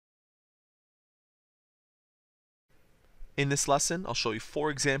In this lesson, I'll show you 4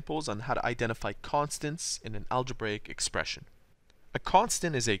 examples on how to identify constants in an algebraic expression. A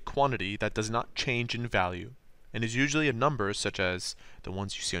constant is a quantity that does not change in value and is usually a number such as the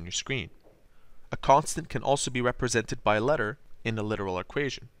ones you see on your screen. A constant can also be represented by a letter in a literal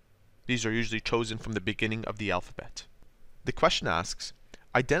equation. These are usually chosen from the beginning of the alphabet. The question asks,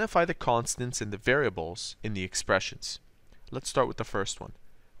 identify the constants and the variables in the expressions. Let's start with the first one.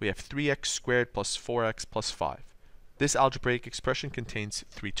 We have 3x squared plus 4x plus 5. This algebraic expression contains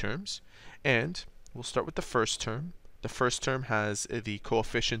 3 terms, and we'll start with the first term. The first term has the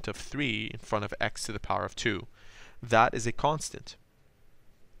coefficient of 3 in front of x to the power of 2. That is a constant.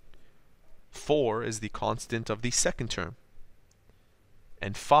 4 is the constant of the second term,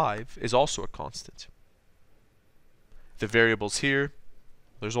 and 5 is also a constant. The variables here,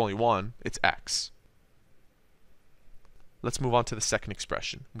 there's only one, it's x. Let's move on to the second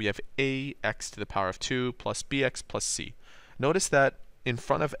expression. We have ax to the power of 2 plus bx plus c. Notice that in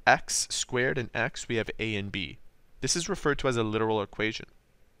front of x squared and x we have a and b. This is referred to as a literal equation.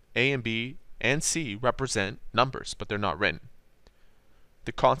 A and b and c represent numbers, but they're not written.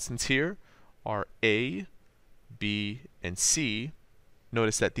 The constants here are a, b, and c.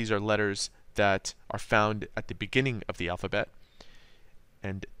 Notice that these are letters that are found at the beginning of the alphabet,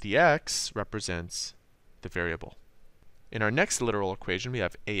 and the x represents the variable. In our next literal equation, we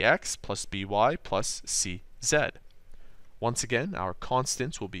have ax plus by plus cz. Once again, our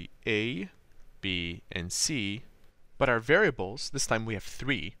constants will be a, b, and c, but our variables, this time we have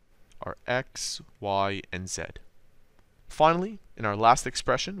 3, are x, y, and z. Finally, in our last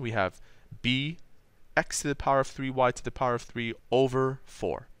expression, we have b, x to the power of 3y to the power of 3 over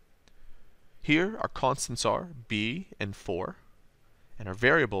 4. Here, our constants are b and 4, and our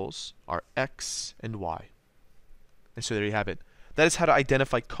variables are x and y. And so there you have it. That is how to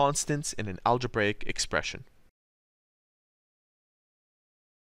identify constants in an algebraic expression.